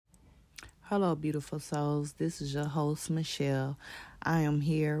Hello, beautiful souls. This is your host, Michelle. I am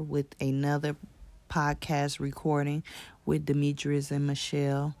here with another podcast recording with Demetrius and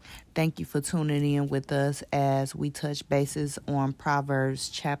Michelle. Thank you for tuning in with us as we touch bases on Proverbs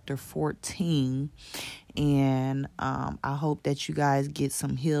chapter 14. And I hope that you guys get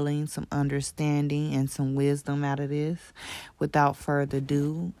some healing, some understanding, and some wisdom out of this. Without further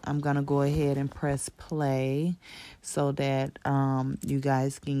ado, I'm going to go ahead and press play so that you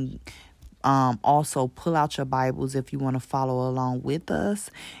guys can also pull out your Bibles if you want to follow along with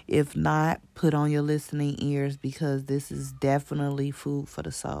us. If not, put on your listening ears because this is definitely food for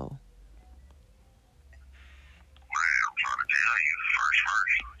the soul. I'm trying to tell you, the first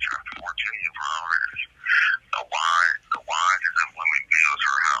verse of chapter 14 of Proverbs. The wise is a woman builds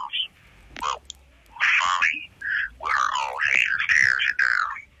her house, but folly with her own hands tears it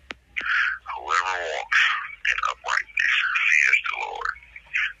down. Whoever walks in uprightness fears the Lord,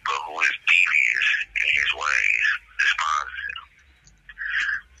 but who is devious in his ways despises him.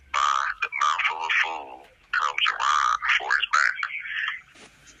 By the mouth of a fool comes a rod for his back,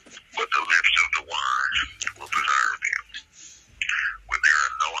 but the lips of the wise will preserve them. When there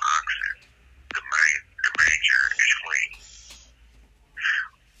are no oxen, the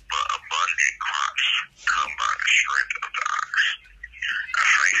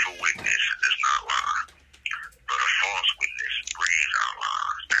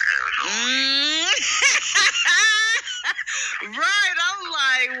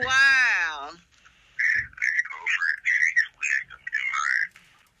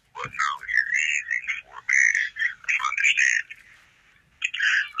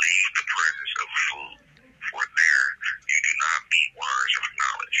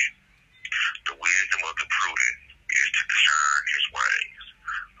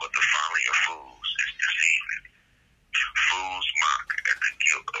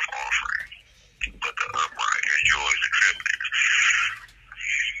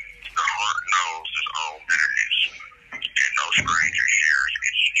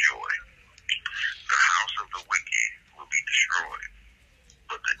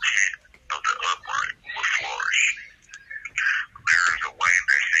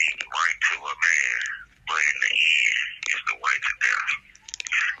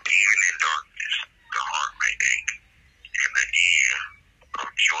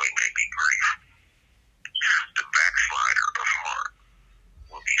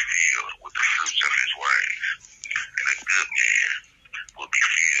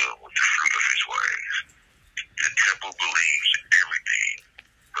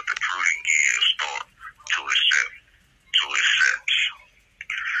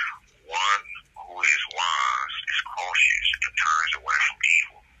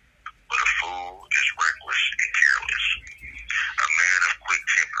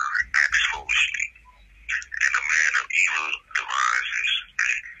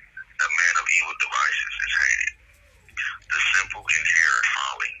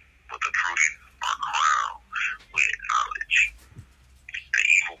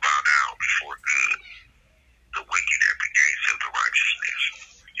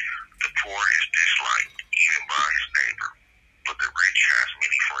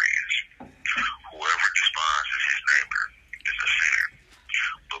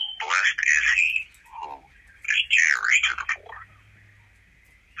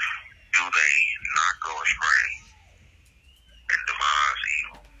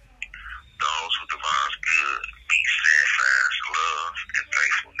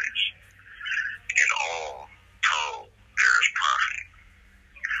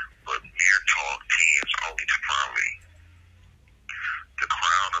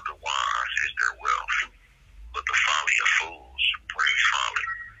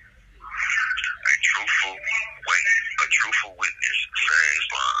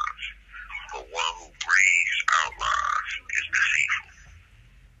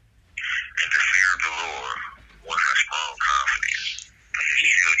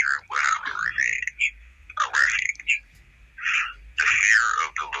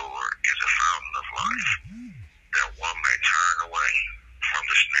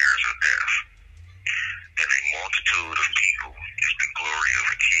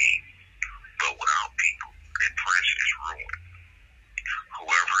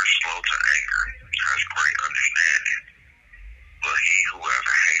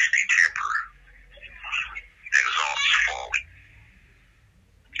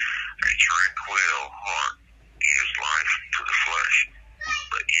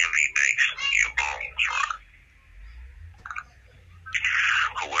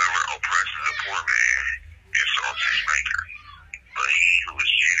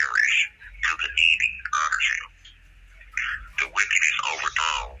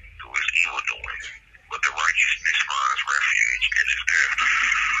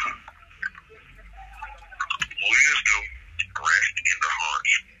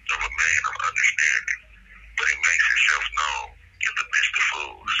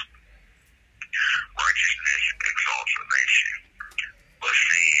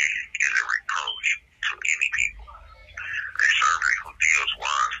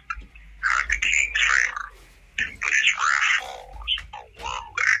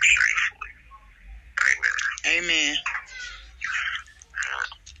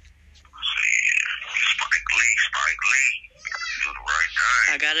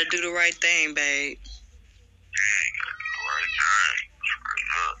gotta do the right thing, babe. Yeah, you gotta do the right thing. Straight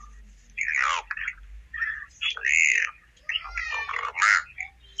up. You know? So, yeah. So, we gonna go to Matthew.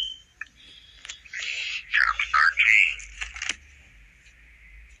 Chapter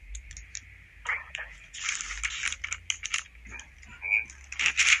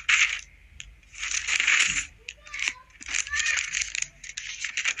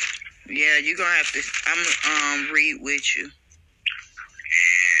 13. Yeah, you're gonna have to. I'm gonna read with you.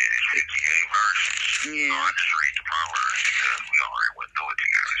 Yeah, 58 verses. Yeah. I just read the Proverbs because we already went through it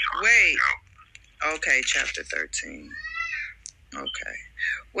together. So Wait. Okay, chapter 13. Okay.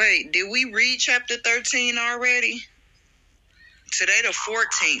 Wait, did we read chapter 13 already? Today the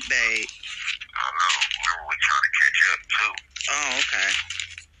 14th, babe. I know. Remember, we trying to catch up too. Oh, okay.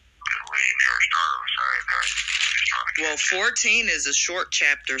 We ain't never started on the same day. Just trying to Well, catch up. 14 is a short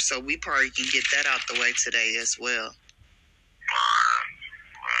chapter, so we probably can get that out the way today as well. Well,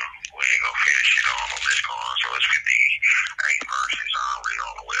 we ain't gonna finish it all on this call, so it's 58 verses. I'll read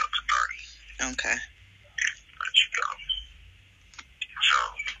all the way up to 30. Okay. Let you go. So,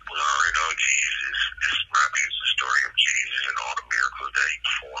 we already know Jesus. This Matthew is the story of Jesus and all the miracles that he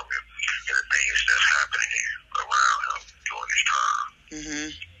performed and the things that's happening around him during this time.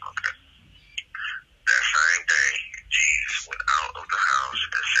 Mm-hmm. Okay. That same day, Jesus went out of the house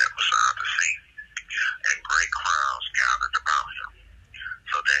and sat beside the sea, and great crowds gathered about him,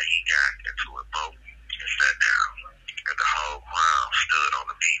 so that he got into a boat and sat down, and the whole crowd stood on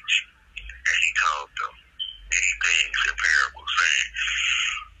the beach, and he told them many things in parables, saying,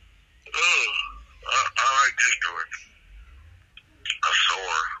 I like this story. A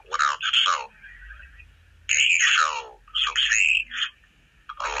sower went out to sow, and he sowed some seeds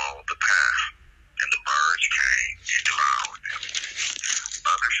along the path, and the birds came and devoured them.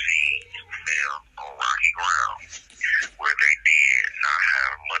 Other seeds fell on rocky ground, where they did not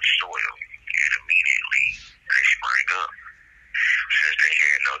have much soil, and immediately they sprang up, since they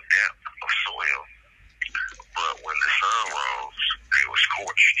had no depth of soil. But when the sun rose, they were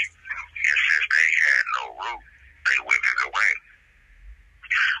scorched, and since they had no root, they withered away.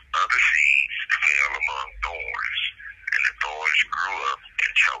 Other seeds fell among thorns, and the thorns grew up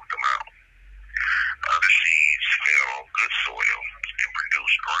and choked them out. Other seeds fell on good soil and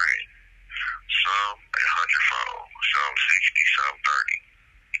produced grain, some 100-fold, some 60, some 30.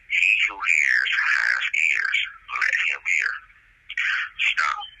 He who hears has ears, let him hear.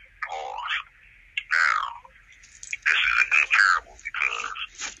 Stop. Pause. Now, this is a good parable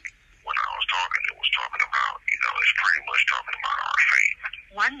because when I was talking, it was talking about, it's pretty much talking about our faith.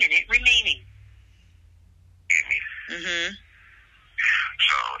 1 minute remaining. Get me? Mm-hmm.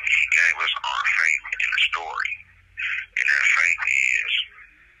 So he gave us our faith in the story. And that faith is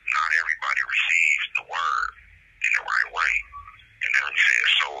not everybody receives the word in the right way. And then he said,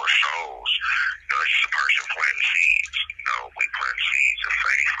 sower sows. It's just a person planting seeds. We plant seeds of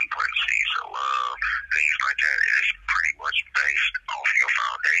faith. We plant seeds of love. Things like that. It's pretty much based off your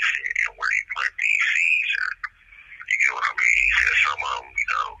foundation and where you plant these seeds at. You get what I mean? He said some of them,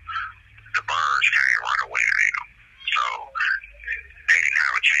 the birds came right away and ate them. So they didn't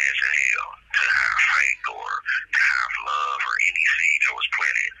have a chance in hell to have faith or to have love, or any seed that was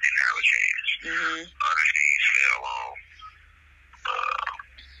planted didn't have a chance. Mm-hmm. Other seeds fell on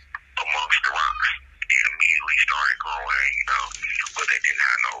amongst the rocks and immediately started growing, but they didn't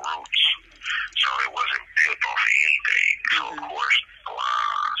have no roots. So it wasn't built off of anything. So of course,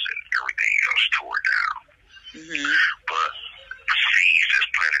 flies and everything else tore it down. Mm-hmm. But seeds that's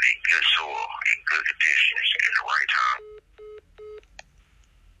planted in good soil, in good conditions, in the right time.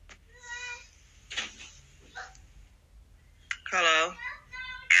 Hello?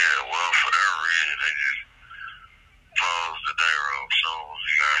 Yeah, well, for that reason, they just closed the day room soon as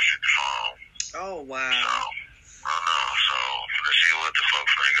you guys hit the phone. Oh, So, wow. I know. So, let's see what the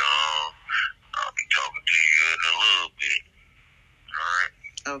folks think on. I'll be talking to you in a little bit. All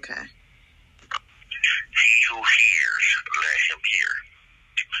right? Okay. He who hears, let him hear.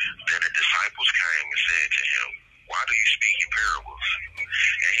 Then the disciples came and said to him, why do you speak in parables?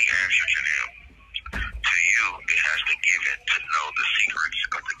 And he answered to them, to you it has been given to know the secrets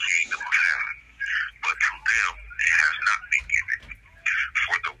of the kingdom of heaven, but to them it has not been given.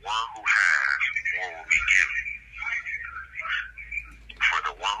 For the one who has, more will be given. For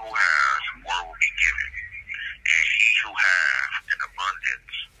the one who has, more will be given. And he who has an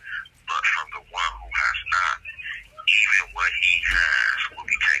abundance, but from the one who has not, even what he has will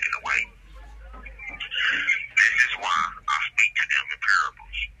be taken away. This is why I speak to them in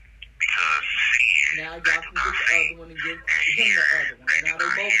parables, because seeing Now y'all they can do get not the see, other one and give and him the hear other one. they Now do they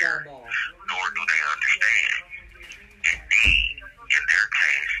not both hear, got them all. nor do they understand. Indeed, and there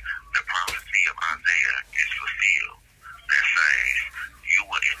came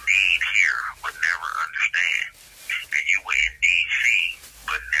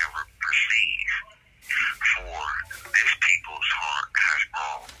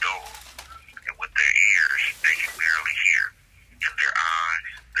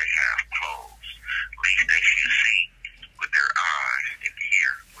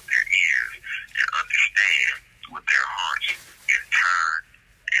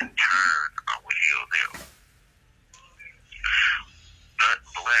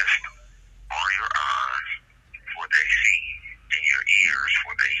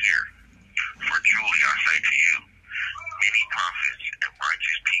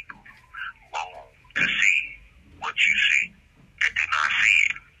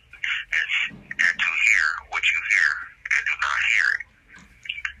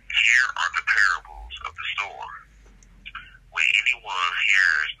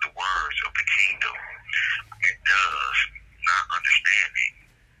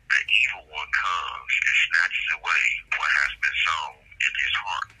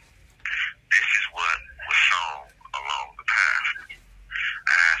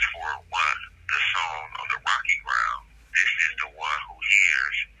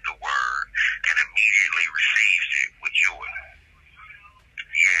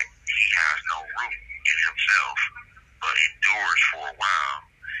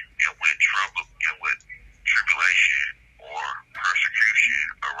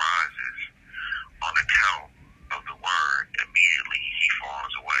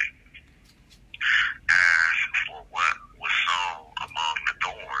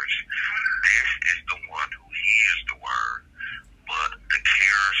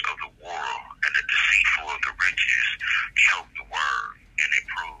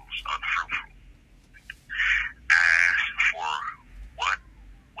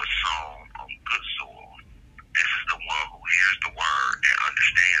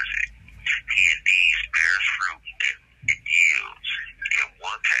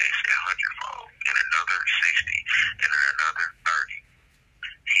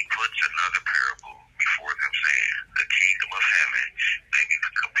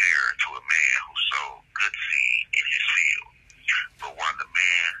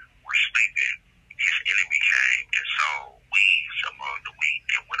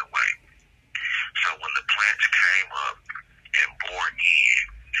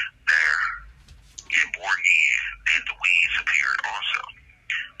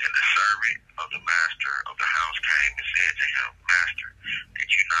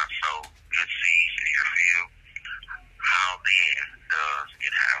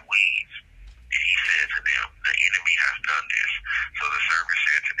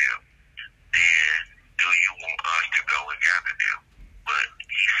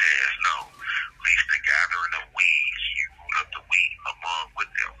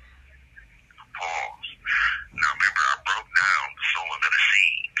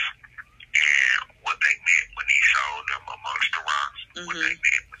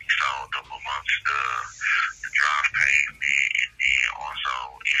amongst the dry pavement, and then also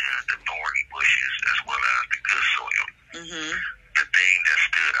in the thorny bushes as well as the good soil. Mm-hmm. The thing that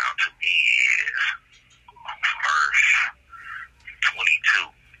stood out to me is verse 22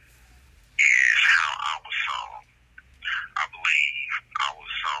 is how I was sown. I believe I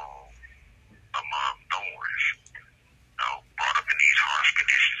was sown among thorns. Brought up in these harsh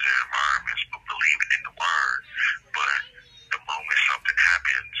conditions and environments, but believing in the word. But the moment something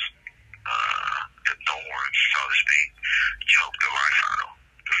happens, the thorns, so to speak, choke the life out of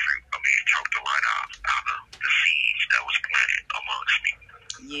the fruit. Choke the light out of the seeds that was planted amongst me.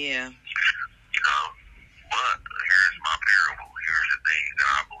 Yeah. But here's my parable. Here's the things that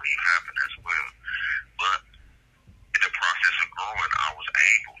I believe happen as well. But in the process of growing, I was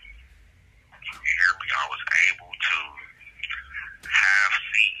able, you hear me, I was able to have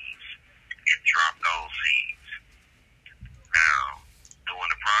seeds and drop those seeds. Now,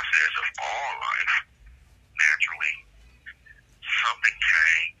 during the process of all life, naturally, something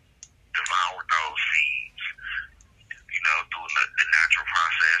came, devoured those seeds, through the natural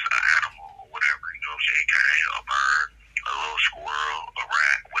process, an animal or whatever, came, a bird, a little squirrel, a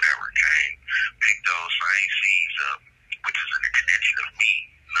rat, whatever came, picked those same seeds up, which is an extension of me,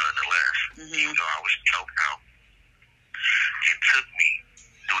 nonetheless, even though I was choked out, and took me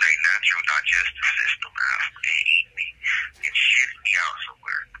through their natural digestive system and eat me and shit me out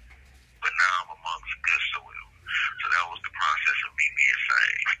somewhere. But now I'm amongst good soil. So that was the process of me being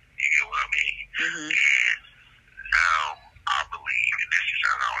saved. You get what I mean? Mm-hmm. And now I believe, and this is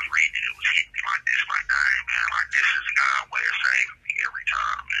how I was reading, it was hitting me like this, like, dang, man, like this is God's way of saving me every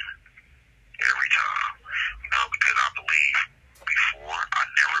time, man. Every time. Because I believe before, I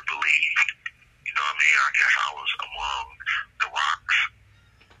never believed. I guess I was among the rocks.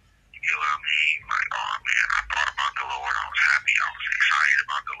 You know what I mean? Like, oh man, I thought about the Lord, I was happy, I was excited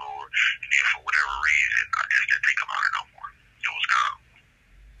about the Lord, and then for whatever reason, I just didn't think about it no more. It was gone.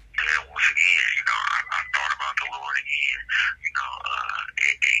 Then once again, I thought about the Lord again.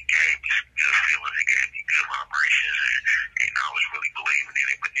 It gave me some good feelings, it gave me good vibrations, and I was really believing in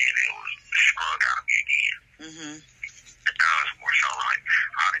it, but then it was sprung out of me again. Mm-hmm. And now it's more so like,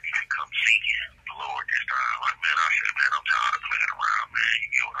 I didn't even come seeking the Lord this time. Like, man, I said, man, I'm tired of playing around, man. You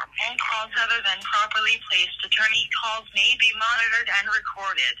get what I mean? All calls other than properly placed attorney calls may be monitored and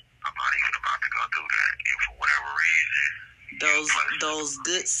recorded. I'm not even about to go through that. And for whatever reason, those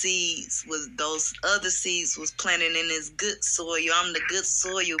good seeds those other seeds was planted in this good soil. I'm the good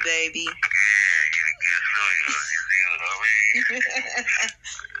soil, baby. Yeah, you the good soil. You see what I mean? You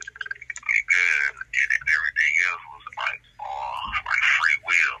good. And everything else was like free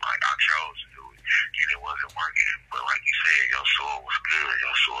will. Like I chose to do it, and it wasn't working. But like you said, your soil was good.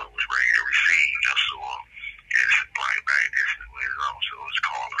 Your soil was ready to receive. Your soil is like, man, this is what it's on. So it's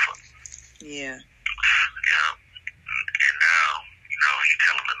calling for me. Yeah. Yeah. And now, he's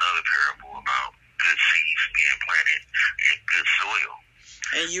telling another parable about good seeds being planted in good soil.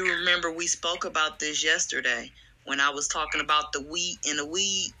 And you remember we spoke about this yesterday when I was talking about the wheat and the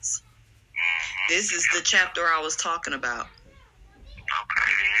weeds. Mm-hmm. This is the chapter I was talking about.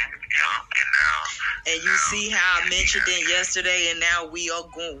 Okay, yeah, and now... And you see how I mentioned it yesterday, and now we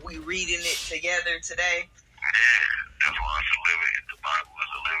reading it together today? Yeah, that's why it's a living, the Bible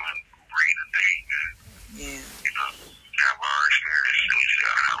is a living, breathing thing. Yeah. Have our experience, we should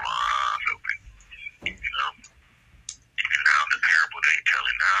have our eyes open, And now the parable they're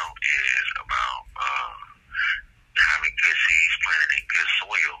telling now is about having good seeds planted in good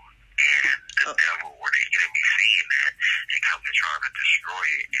soil, and the devil or the enemy seeing that and coming trying to destroy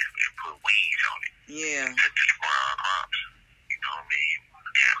it and put weeds on it. Yeah. To destroy our crops. You know what I mean?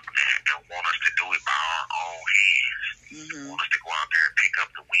 And want us to do it by our own hands. Mm-hmm. Want us to go out there and pick up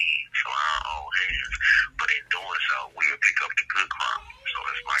the weeds with our own hands. But in doing so, we'll pick up the good crop. So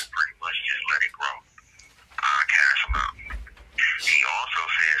it's like pretty much just let it grow. I'll cast them out. He also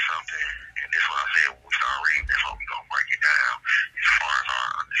said something, and this is what I said when we start reading, that's what we're going to break it down as far as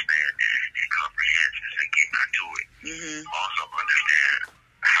our understanding and comprehension and get back to it. Mm-hmm. Also understand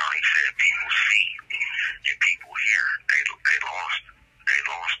how he said people see and people hear.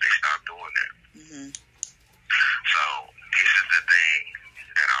 They stopped doing that. Mm-hmm. So this is the thing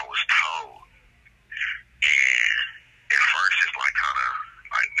that I was told, and at first it's like kind of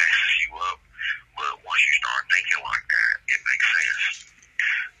like messes you up, but once you start thinking like that, it makes sense.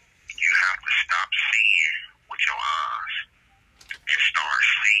 You have to stop seeing with your eyes and start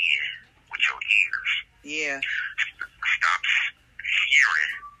seeing with your ears. Yeah. Stop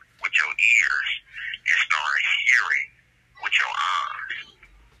hearing with your ears and start hearing with your eyes.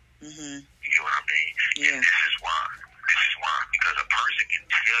 Mm-hmm. You know what I mean? Yeah. And this is why. Because a person can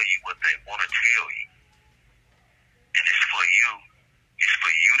tell you what they want to tell you. And it's for you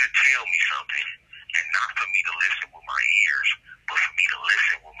to tell me something, and not for me to listen with my ears, but for me to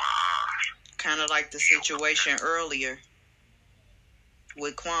listen with my eyes. Kind of like the situation earlier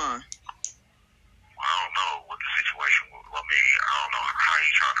with Quan. I don't know what the situation was. I mean, I don't know how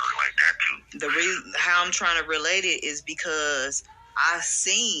you trying to relate that to. How I'm trying to relate it is because I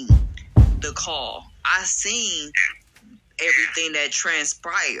seen the call. I seen everything that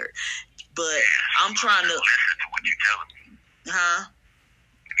transpired. But I'm trying to listen to what you telling me. Huh?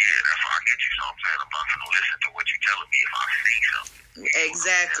 Yeah, that's why I get you. So I'm saying I'm not going to listen to what you telling me if I see something.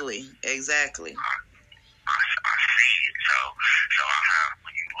 Exactly. I see it. So I have,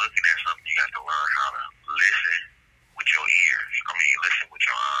 when you're looking at something, you got to learn how to listen with your ears. I mean, listen with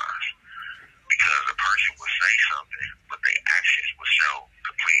your eyes. Because a person will say something, but their actions will show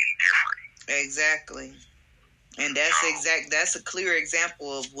completely different. Exactly. And that's a clear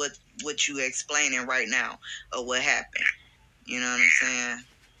example of what you explaining right now of what happened. You know what I'm saying?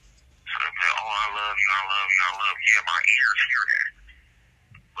 So they say, oh, I love you. Yeah, my ears hear that.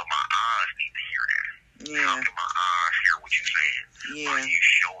 But my eyes need to hear that. Yeah. How can my eyes hear what you're saying? Yeah. Are you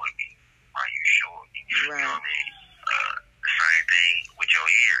showing me? Right. You know what I mean? Same thing with your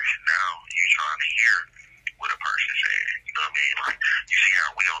ears. Now you're trying to hear what a person said. You know what I mean? Like, you see how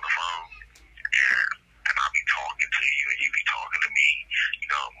we on the phone and I be talking to you and you be talking to me. You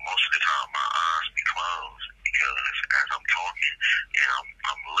know, most of the time my eyes be closed because as I'm talking and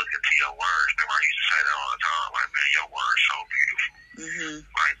I'm looking to your words. Remember, I used to say that all the time. Like, man, your words so beautiful. Mm-hmm.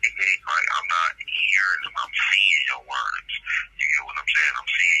 Like I'm not hearing them. I'm seeing your words. You get what I'm saying?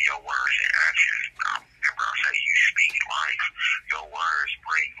 I'm seeing your words in actions. Remember, I say you speak life. Your words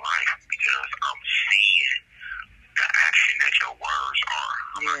bring life because I'm seeing the action that your words are.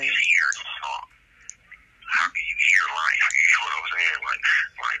 I'm not just hearing the thought. How can you hear life? You know what I'm saying? Like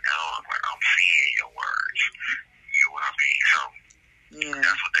now, I'm seeing your words. You know what I mean? So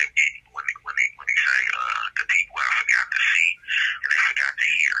that's what they get when they say the people have forgot to see and they forgot to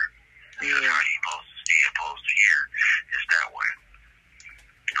hear. Because how you supposed to see and supposed to hear is that way.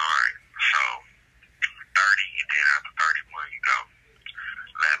 Alright, so 30, and then after 31 you go.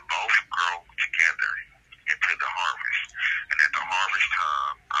 Let both grow together into the harvest. And at the harvest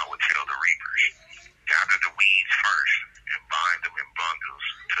time, I would tell the reapers, gather the weeds first and bind them in bundles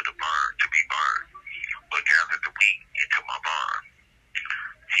to be burned. But gather the wheat into my barn.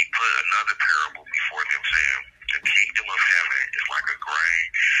 He put another parable before them, saying, the kingdom of heaven is like a grain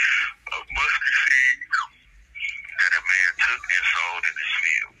of mustard seed that a man took and sowed in his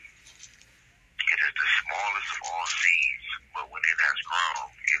field. It is the smallest of all seeds, but when it has grown,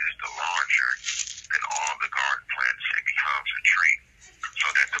 it is the larger than all the garden plants and becomes a tree, so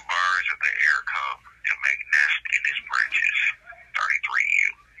that the birds of the air come and make nests in its branches.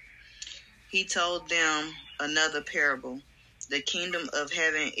 33U. He told them another parable. The kingdom of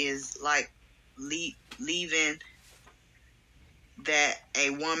heaven is like leaven that a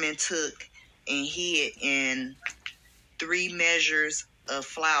woman took and hid in 3 measures of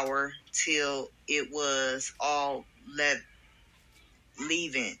flour till it was all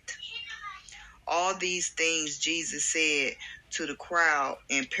leavened. All these things Jesus said to the crowd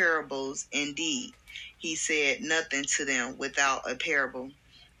in parables. Indeed, he said nothing to them without a parable.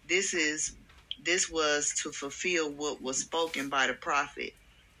 This was to fulfill what was spoken by the prophet.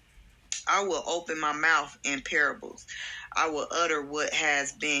 I will open my mouth in parables. I will utter what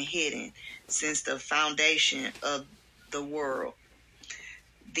has been hidden since the foundation of the world.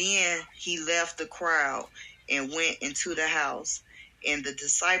 Then he left the crowd and went into the house, and the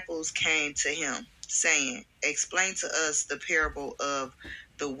disciples came to him, saying, explain to us the parable of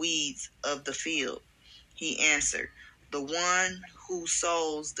the weeds of the field. He answered, the one who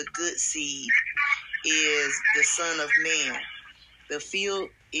sows the good seed is the Son of Man. The field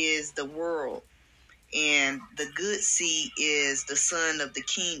is the world, and the good seed is the son of the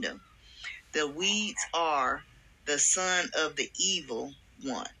kingdom. The weeds are the son of the evil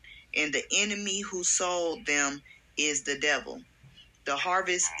one, and the enemy who sowed them is the devil. The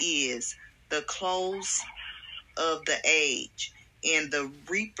harvest is the close of the age, and the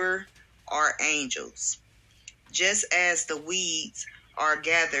reaper are angels. Just as the weeds are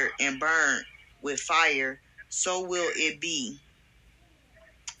gathered and burned with fire, so will it be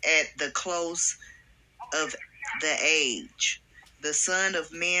at the close of the age. The Son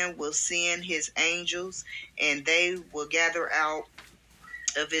of Man will send his angels, and they will gather out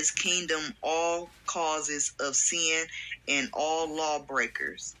of his kingdom all causes of sin and all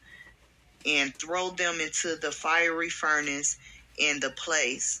lawbreakers, and throw them into the fiery furnace. In the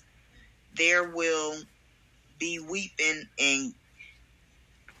place there will be weeping and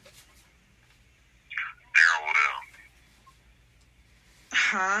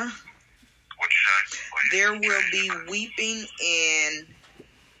Huh? What'd you say? There will be weeping and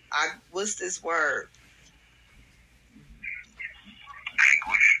what's this word?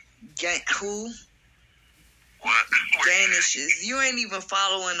 English. Who? What? Gainishes. You ain't even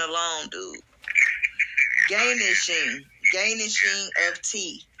following along, dude. Gainishing of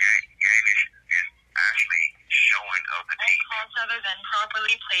teeth. Gainish is actually showing of the All teeth. calls other than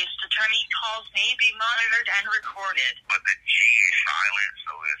properly placed attorney calls may be monitored and recorded. But the G is silent,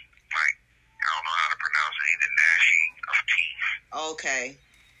 so it's like, I don't know how to pronounce it, either gnashing of teeth. Okay.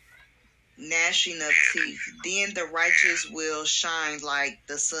 Gnashing of teeth. Then the righteous will shine like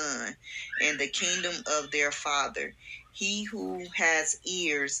the sun in the kingdom of their Father. He who has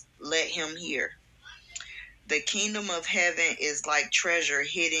ears, let him hear. The kingdom of heaven is like treasure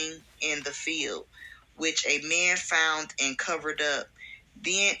hidden in the field, which a man found and covered up.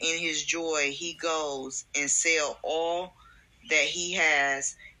 Then in his joy he goes and sells all that he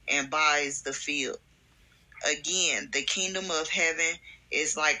has and buys the field. Again, the kingdom of heaven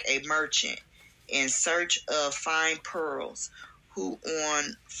is like a merchant in search of fine pearls, who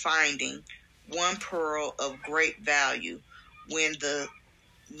on finding one pearl of great value, went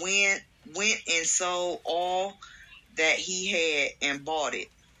and sold all that he had and bought it.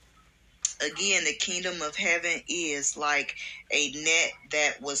 Again, the kingdom of heaven is like a net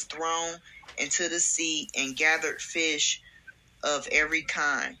that was thrown into the sea and gathered fish of every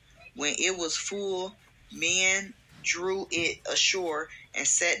kind. When it was full, men drew it ashore and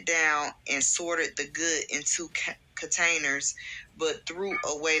sat down and sorted the good into containers, but threw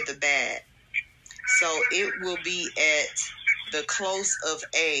away the bad. So it will be at the close of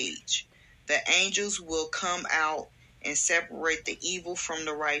age. The angels will come out and separate the evil from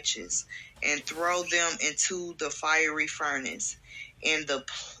the righteous and throw them into the fiery furnace. In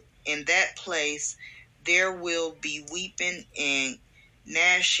that place there will be weeping and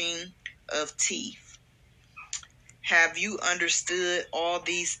gnashing of teeth. Have you understood all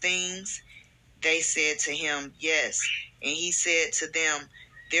these things? They said to him, Yes. And he said to them,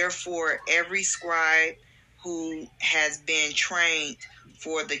 Therefore every scribe who has been trained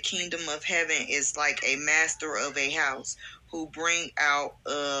for the kingdom of heaven is like a master of a house, who bring out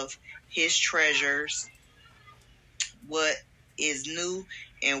of his treasures what is new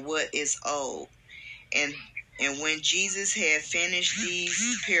and what is old. And when Jesus had finished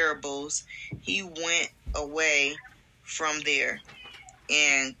these parables, he went away from there.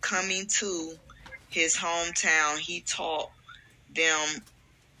 And coming to his hometown, he taught them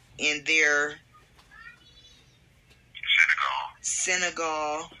in their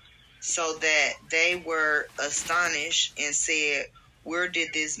synagogue, so that they were astonished and said, Where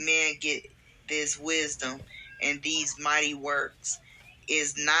did this man get this wisdom and these mighty works?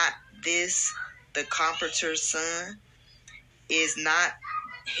 Is not this the carpenter's son? Is not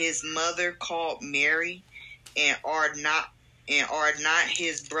his mother called Mary? And are not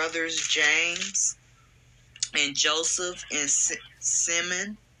his brothers James and Joseph and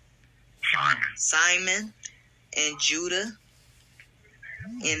Simon and Judah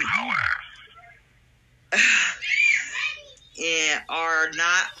and are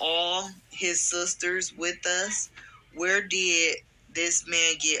not all his sisters with us? Where did this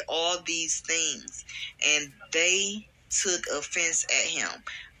man get all these things? And they took offense at him.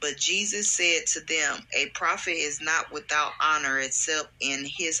 But Jesus said to them, A prophet is not without honor except in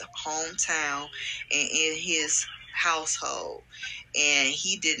his hometown and in his household. And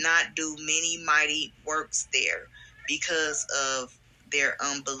he did not do many mighty works there because of their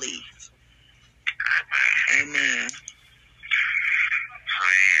unbelief. Amen. So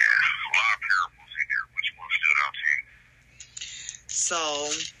yeah, a lot of parables in here. Which one stood out to you? So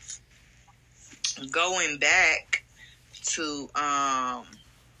going back to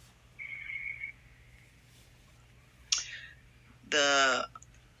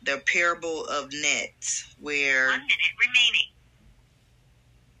the parable of nets, where 1 minute remaining.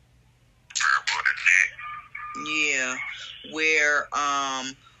 Parable of the net. Yeah, where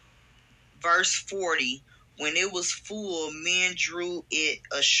verse 40, when it was full, men drew it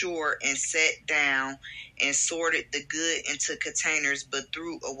ashore and sat down and sorted the good into containers, but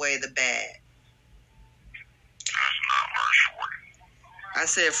threw away the bad. That's not verse 40. I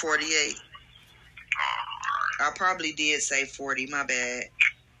said 48. I probably did say 40, my bad.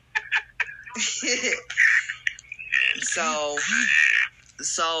 So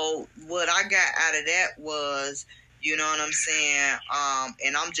what I got out of that was, you know what I'm saying?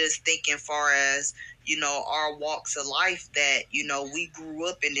 And I'm just thinking far as, you know, our walks of life, that, you know, we grew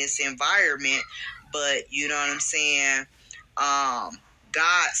up in this environment, but you know what I'm saying?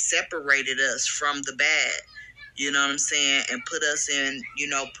 God separated us from the bad. you know what I'm saying, and put us in,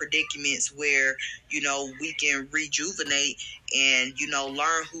 predicaments where, we can rejuvenate and,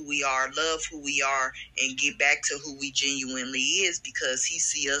 learn who we are, love who we are, and get back to who we genuinely is, because he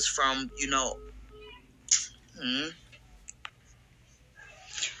see us from,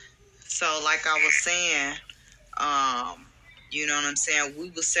 So like I was saying, you know what I'm saying, we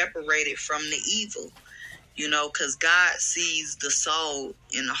were separated from the evil, because God sees the soul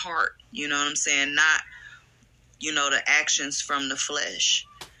in the heart, you know what I'm saying, not, the actions from the flesh.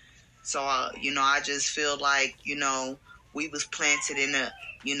 So, I just feel like, we was planted in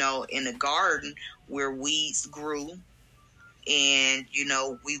in a garden where weeds grew, and,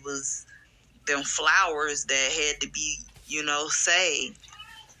 we was them flowers that had to be, saved.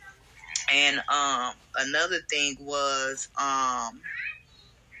 And another thing was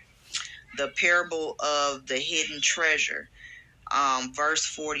the parable of the hidden treasure, verse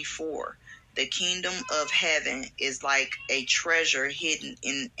 44. The kingdom of heaven is like a treasure hidden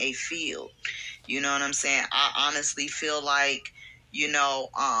in a field. You know what I'm saying? I honestly feel like,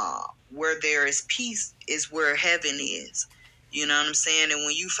 where there is peace is where heaven is. You know what I'm saying? And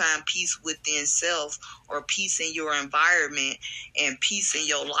when you find peace within self, or peace in your environment, and peace in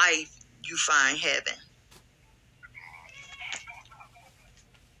your life, you find heaven. Okay,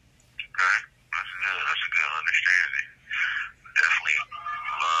 that's good. That's a good understanding. Definitely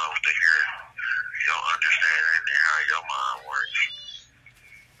love to hear your understanding and how your mind works.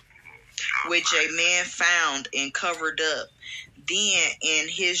 Which a man found and covered up. Then in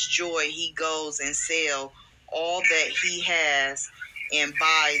his joy he goes and sell all that he has and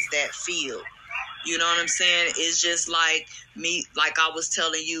buys that field. You know what I'm saying? It's just like me, like I was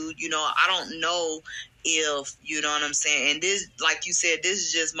telling you, I don't know if, you know what I'm saying? And this, like you said, this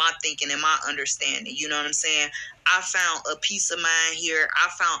is just my thinking and my understanding. You know what I'm saying? I found a peace of mind here. I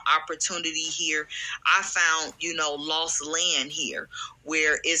found opportunity here. I found, lost land here,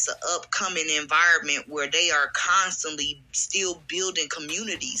 where it's an upcoming environment where they are constantly still building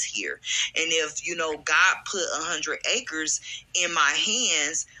communities here. And if, God put 100 acres in my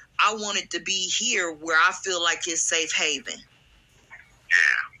hands, I want it to be here where I feel like it's safe haven.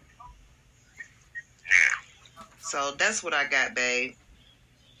 Yeah. So that's what I got, babe.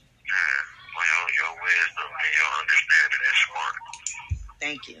 Yeah. Well, your wisdom and your understanding is smart.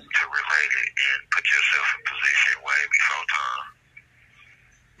 Thank you. To relate it and put yourself in position way before time.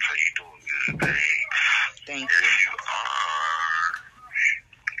 So you doing good, babe. Thank yes, you. You are.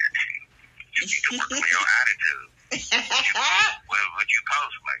 You need to work on your attitude. What would you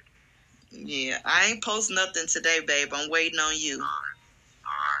post, like? Yeah, I ain't post nothing today, babe. I'm waiting on you. All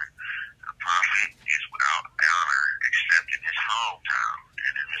right. A prophet is without honor except in his hometown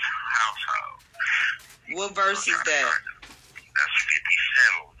and in his household. What verse is that? That's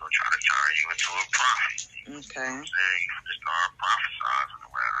 57. We're going to try to turn you into a prophet. Okay. You just start prophesizing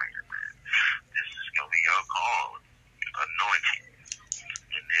around here, man. This is going to be your call, anointed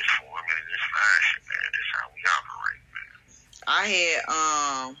in this form and in this fashion, man. This is how we operate,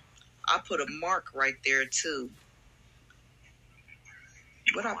 man. I put a mark right there too.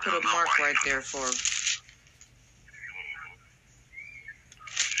 What I put a mark right there for? It's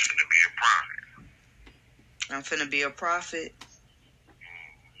going to be a prophet. I'm finna be a prophet?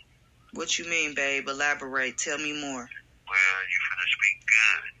 What you mean, babe? Elaborate. Tell me more. Well, you finna speak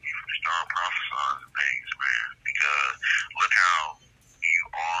good. You finna start prophesying things, man. Because look how you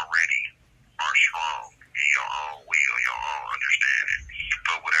already are strong in your own will, your own understanding.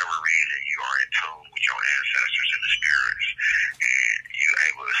 For whatever reason, you are in tune with your ancestors and the spirits, and you're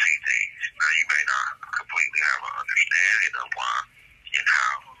able to see things. Now, you may not completely have an understanding of why and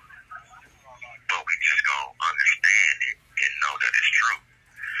how, but we just gonna understand it and know that it's true.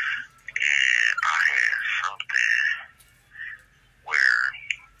 And I had something where,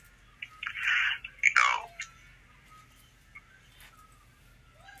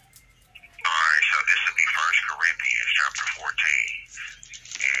 alright, so this would be 1 Corinthians chapter 14.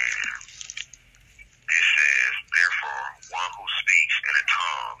 And it says, therefore, one who speaks in a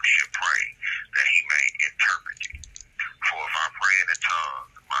tongue should pray that he may interpret it. For if I pray in a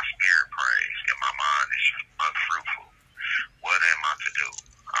tongue, my spirit prays, and my mind is unfruitful. What am I to do?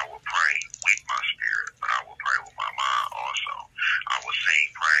 I will pray with my spirit, but I will pray with my mind also. I will sing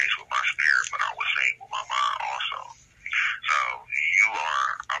praise with my spirit, but I will sing with my mind also. So you are,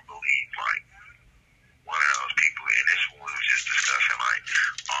 I believe, like one of those people, and this one we was just discussing, like,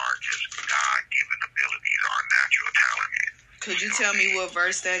 are just God-given abilities, our natural talent. Could you tell me what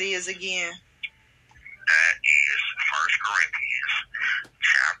verse that is again? That is 1 Corinthians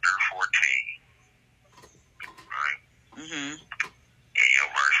chapter 14. Right? Mm-hmm. And your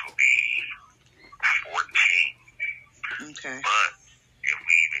verse will be 14. Okay. But if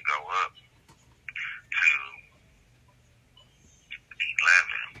we even go up to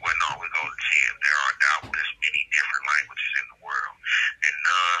 11, well, no, we go to 10. There are doubtless many different languages in the world, and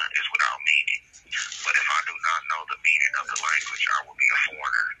none is without meaning. But if I do not know the meaning of the language, I will be a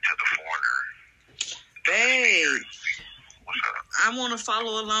foreigner to the foreigner. Babe, What's up? I want to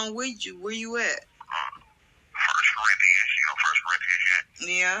follow along with you. Where you at? First Corinthians, you know First Corinthians yet?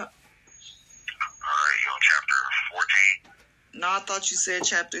 Yeah. All right, you on chapter 14? No, I thought you said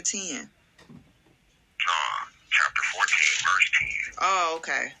chapter 10. No, chapter 14, verse 10. Oh,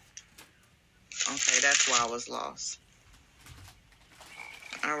 okay. Okay, that's why I was lost.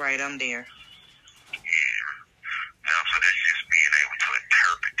 All right, I'm there. Yeah. Now, so that's just being able to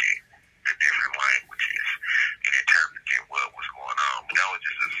interpret it, the different languages, and interpret it, what was going on. But that was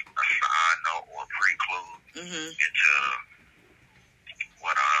just a side note or a prelude into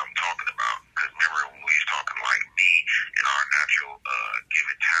what I'm talking about. Because remember, when we was talking like me and our natural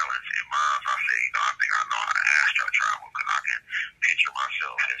given talents and minds, I said, you know, I think I know how to astral travel because I can picture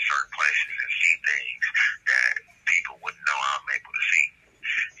myself in certain places and see things that people wouldn't know I'm able to see.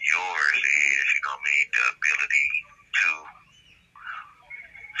 Yours is, you know what I mean, the ability to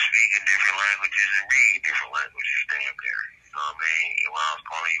speak in different languages and read different languages, damn near. You know what I mean? And when I was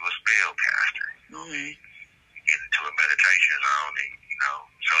calling you a spellcaster, you know what I mean? Get into a meditation zone, and, you know,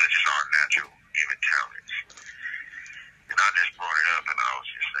 so it's just our natural given talents. And I just brought it up, and I was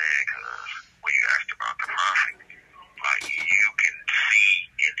just saying, because when you asked about the prophet, like, you can see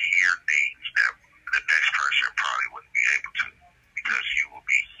and hear things that the next person probably wouldn't be able to, because you will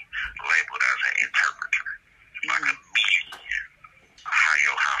be labeled as an interpreter, like a medium.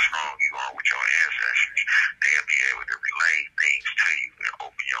 How strong you are with your ancestors, they'll be able to relay things to you and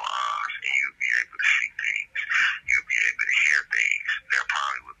open your eyes, and you'll be able to see things. You'll be able to hear things that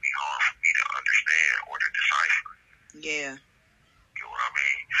probably would be hard for me to understand or to decipher. Yeah. You know what I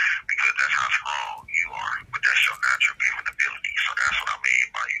mean? Because that's how strong you are. But that's your natural given ability. So that's what I mean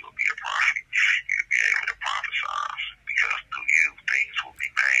by you will be a prophet. You'll be able to prophesize. Because through you, things will be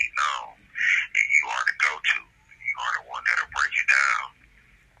made known. And you are the go-to. You are the one that'll break it down.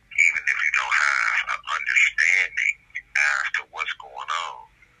 Even if you don't have an understanding as to what's going on,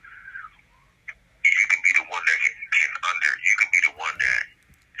 you can be the one that you can be the one that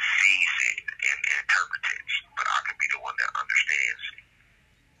sees it and interprets it, but I can be the one that understands it.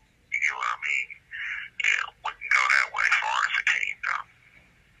 You get what I mean? And we can go that way as far as a team, though.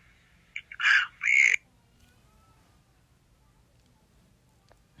 But yeah.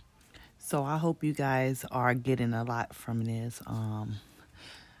 So I hope you guys are getting a lot from this.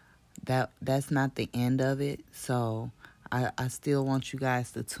 That's not the end of it. So I still want you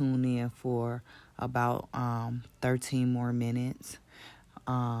guys to tune in for about 13 more minutes.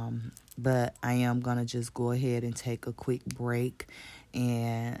 But I am going to just go ahead and take a quick break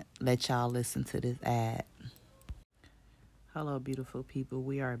and let y'all listen to this ad. Hello, beautiful people.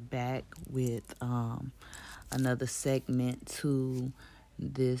 We are back with another segment to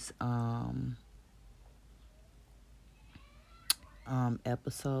this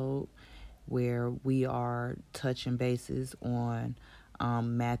episode where we are touching bases on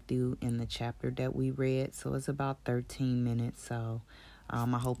Matthew in the chapter that we read. So it's about 13 minutes. So I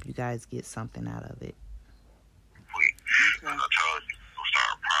hope you guys get something out of it. As I told you, we'll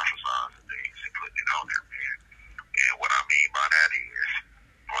start prophesying things and putting it on there, man. And what I mean by that is,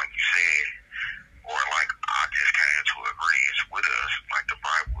 like you said, or like I just came to agreement with us, like the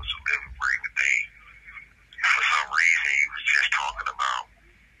Bible is a living, breathing thing. For some reason, you was just talking about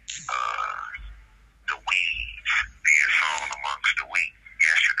the weeds being sown amongst the wheat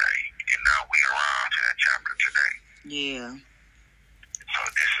yesterday, and now we arrived to that chapter today. Yeah. So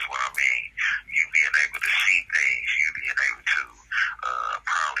this is what I mean. You being able to see things, you being able to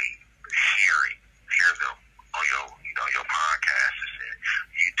probably hear them on your podcasts and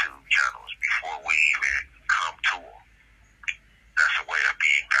YouTube channels before we even come to them. That's a way of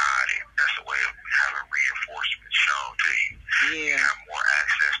being guided. That's a way of having reinforcement shown to you. Yeah. You have more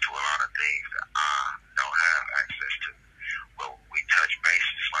access to a lot of things that I don't have access to. But we touch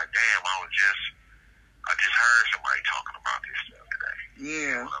bases, it's like, damn, I just heard somebody talking about this the other day.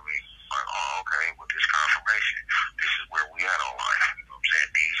 Yeah. You know what I mean? Like, oh, okay, with this confirmation, this is where we at on life. You know what I'm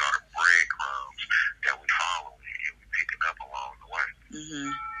saying? These are the breadcrumbs that we follow and we picking up along the way.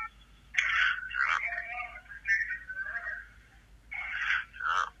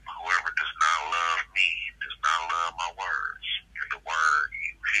 Whoever does not love me does not love my words. And the word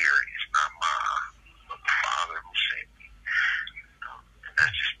you hear is not mine, but the Father who sent me. And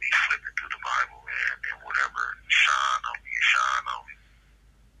that's just me flipping through the Bible, man. And whatever shine on me, shine on me.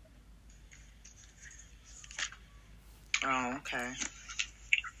 Oh, okay.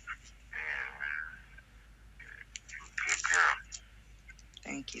 Good girl.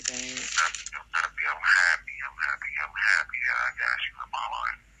 Thank you, babe. I'm happy. I'm happy that I got you in my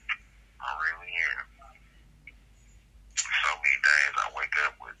life. I really am. So many days I wake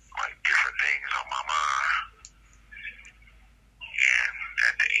up with like different things on my mind. And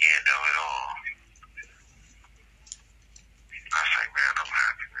at the end of it all, I say, man, I'm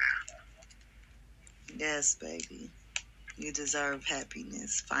happy, man. Yes, baby. You deserve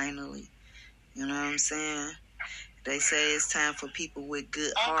happiness, finally. You know what I'm saying? They say it's time for people with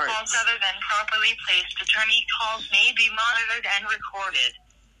good All hearts. calls other than properly placed attorney calls may be monitored and recorded.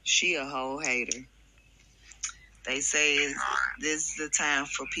 She a whole hater. They say this is the time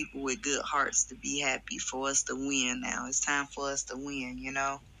for people with good hearts to be happy, for us to win now. It's time for us to win, you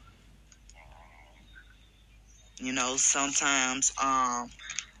know? You know, sometimes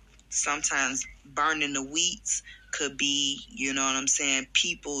burning the weeds could be, you know what I'm saying,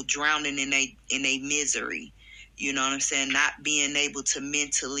 people drowning in a misery. You know what I'm saying? Not being able to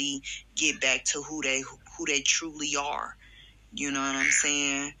mentally get back to who they truly are. You know what I'm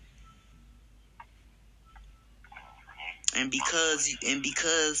saying? And because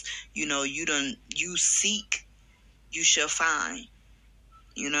you know you seek, you shall find.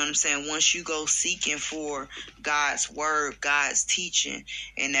 You know what I'm saying? Once you go seeking for God's word, God's teaching,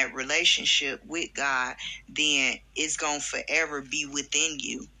 and that relationship with God, then it's going to forever be within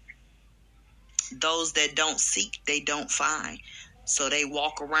you. Those that don't seek, they don't find. So they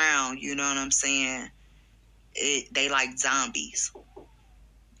walk around, you know what I'm saying? They like zombies.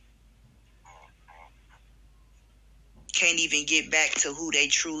 Can't even get back to who they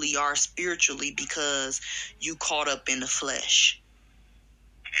truly are spiritually because you caught up in the flesh.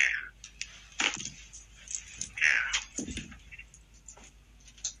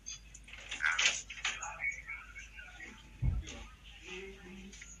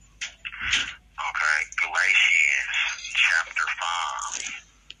 Okay, Galatians chapter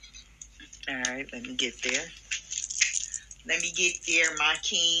 5. All right, let me get there. Let me get there, my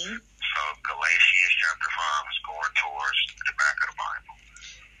king. So Galatians chapter 5 is going towards the back of the Bible.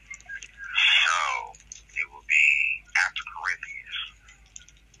 So it will be after Corinthians.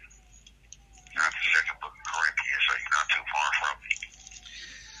 After the second book of Corinthians, so you're not too far from me.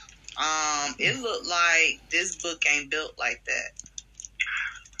 It looked like this book ain't built like that.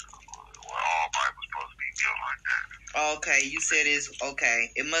 Well, all Bible's supposed to be built like that. Okay, you said it's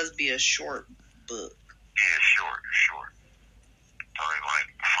okay. It must be a short book. Yeah, it's short. It's only like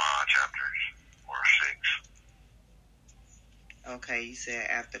 5 chapters or 6. Okay, you said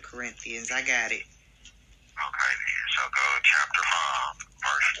after Corinthians. I got it. Okay, then. So go to chapter 5,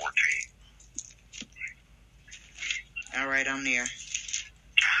 verse 14. All right, I'm there.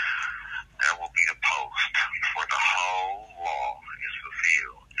 That will be the post, for the whole law is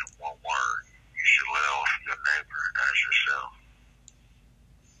fulfilled in one word. You should love your neighbor as yourself.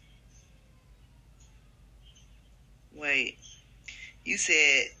 Wait, you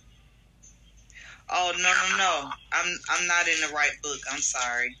said? Oh no. I'm not in the right book. I'm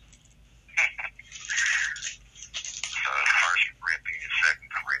sorry. So First Corinthians,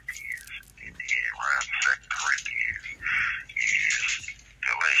 Second Corinthians, and then right after Second Corinthians is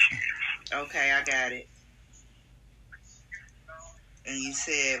Galatians. Okay, I got it. And you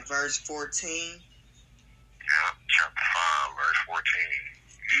said verse 14? Yeah, chapter 5, verse 14.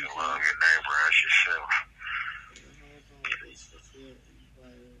 You should love your neighbor as yourself.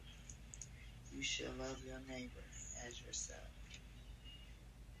 You should love your neighbor as yourself.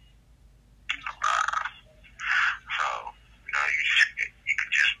 So, you know, you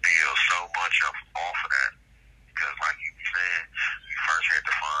can just build so much off of that. Because like you were saying, you first had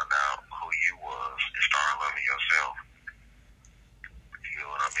to find out who you was and start loving yourself. You know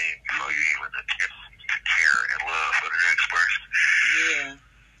what I mean? Before you even attempt to care and love for the next person. Yeah.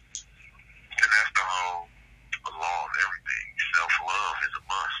 And that's the whole law of everything. Self-love is a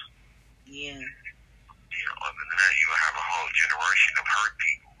must. Yeah. You know, other than that, you will have a whole generation of hurt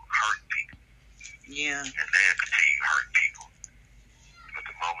people. Yeah. And they'll continue hurting people. But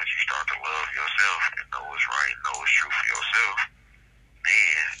the moment you start to love yourself and know what's right, know what's true for yourself,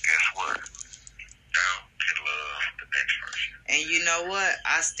 then guess what? Now you can love the next person. And you know what?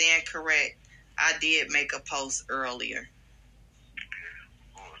 I stand correct. I did make a post earlier.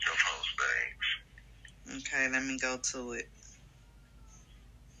 What was your post, babes? Okay, let me go to it.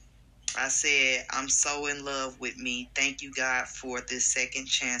 I said, I'm so in love with me. Thank you, God, for this second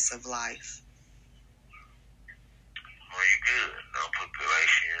chance of life. Well, you good. Now put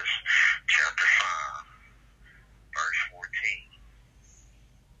Galatians chapter 5, verse 14.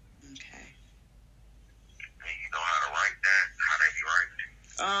 Okay. And you know how to write that?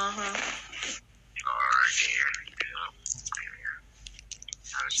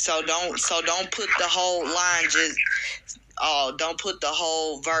 So don't put the whole line. Don't put the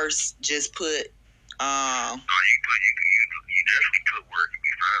whole verse. Just put. No, you definitely put where it can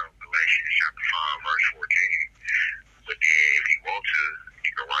be found. Galatians chapter 5, verse 14. But then, if you want to,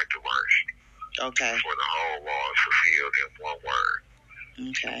 you can write the verse. Okay. For the whole law is fulfilled in one word.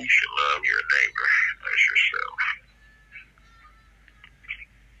 Okay. You should love your neighbor as yourself.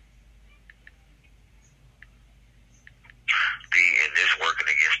 And this working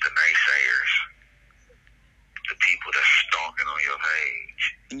against the naysayers, the people that's stalking on your page.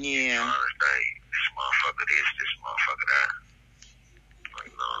 Yeah. Trying to say, this motherfucker this motherfucker that.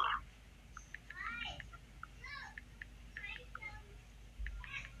 Like, no.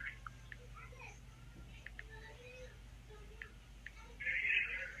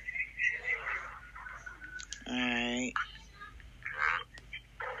 Alright.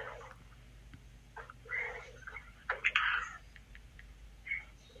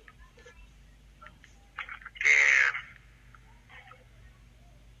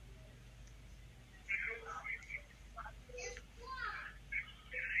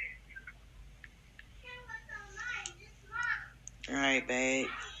 Alright, babe.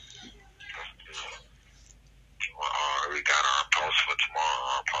 Well, we got our post for tomorrow.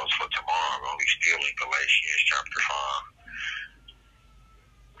 Our post for tomorrow going to be still in Galatians chapter 5.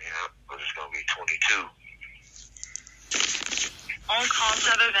 Yeah, but it's going to be 22. All calls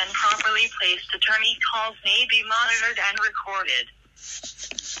other than properly placed attorney calls may be monitored and recorded.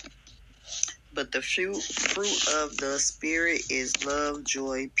 But the fruit of the Spirit is love,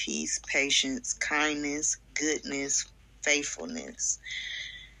 joy, peace, patience, kindness, goodness, faithfulness,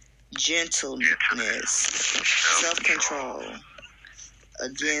 gentleness, self-control.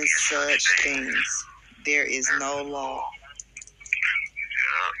 Against such things there is no law.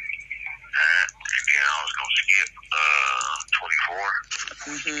 And then I was going to skip 24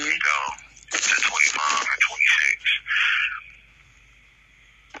 and go to 25 and 26.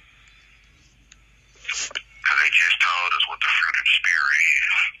 Because they just told us what the fruit of the Spirit is.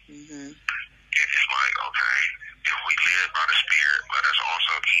 And it's like, okay, if we live by the Spirit, let us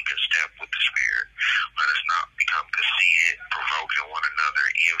also keep in step with the Spirit. Let us not become conceited, provoking one another,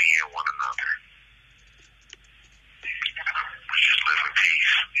 envying one another. Let's just live in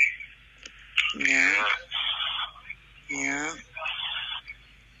peace. Yeah. Yeah.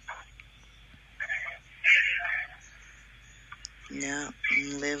 Yeah.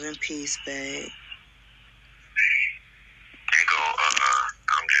 Live in peace, babe. And go,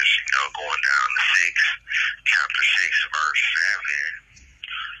 I'm just, going down to 6, chapter 6, verse 7.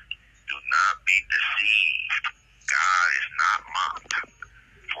 Do not be deceived. God is not mocked.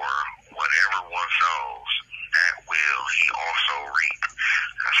 For whatever one sows, that will he also reap.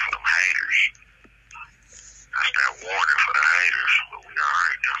 That's for them haters. That's that warning for the haters. But we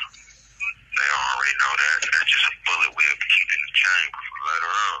already know. They already know that. That's just a bullet we'll keep in the chamber for later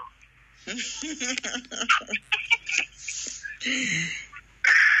on.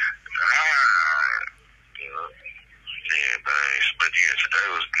 Yeah, thanks. But yeah, today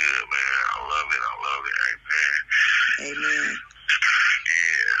was good, man. I love it. Amen. Amen.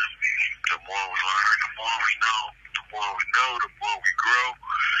 Yeah. The more we learn, the more we know. The more we know, the more we grow.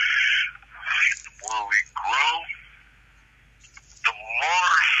 The more we grow, the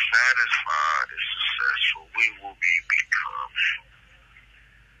more satisfied and successful we will be becoming.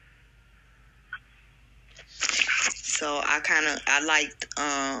 So I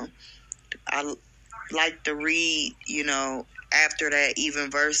like to read, after that, even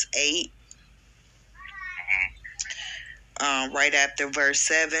verse 8, right after verse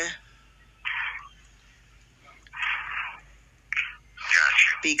 7.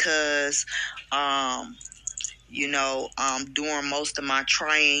 Because, during most of my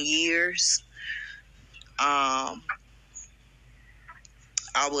trying years, I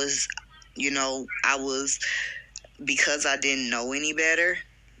was, because I didn't know any better,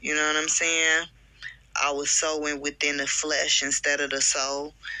 you know what I'm saying? I was sowing within the flesh instead of the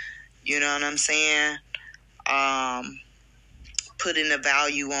soul, you know what I'm saying? Putting the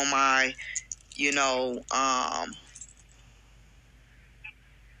value on my,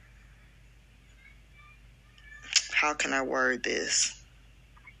 how can I word this?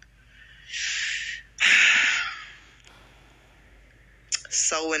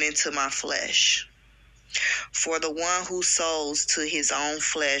 Sowing into my flesh. For the one who sows to his own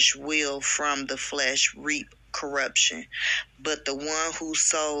flesh will from the flesh reap corruption, but the one who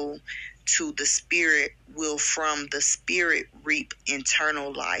sows to the Spirit will from the Spirit reap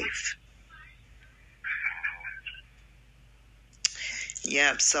eternal life.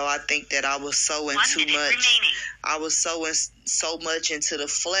 Yep. So I think that I was sowing 1 too minute much. remaining. I was sowing so much into the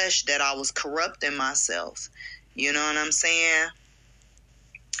flesh that I was corrupting myself. You know what I'm saying?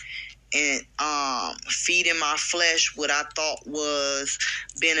 And feeding my flesh what I thought was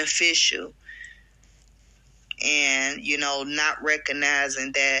beneficial. And, not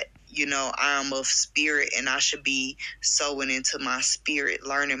recognizing that, I am of spirit and I should be sowing into my spirit,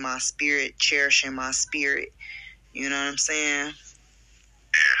 learning my spirit, cherishing my spirit. You know what I'm saying?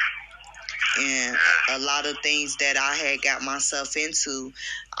 And a lot of things that I had got myself into,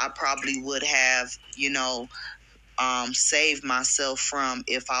 I probably would have, saved myself from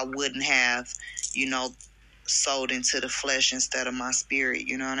if I wouldn't have, sold into the flesh instead of my spirit.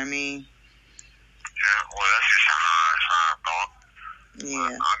 You know what I mean? Yeah, well, that's just a hard thought.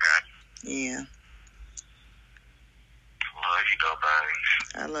 Yeah. Okay. Yeah. Love you, though, baby.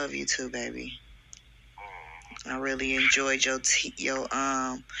 I love you too, baby. I really enjoyed your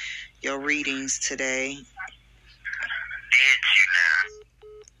readings today.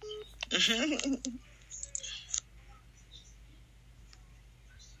 Did you now?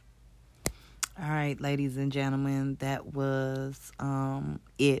 All right, ladies and gentlemen, that was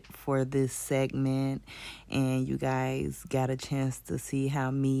it for this segment. And you guys got a chance to see how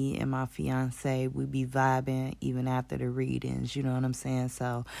me and my fiance, we be vibing even after the readings. You know what I'm saying?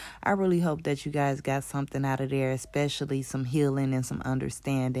 So I really hope that you guys got something out of there, especially some healing and some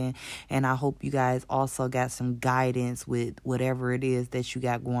understanding. And I hope you guys also got some guidance with whatever it is that you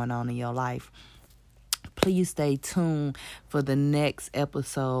got going on in your life. Please stay tuned for the next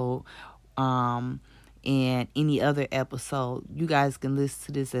episode. And any other episode. You guys can listen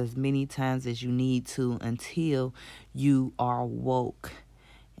to this as many times as you need to until you are woke.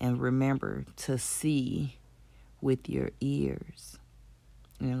 And remember to see with your ears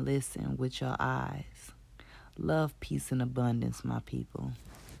and listen with your eyes. Love, peace, and abundance, my people.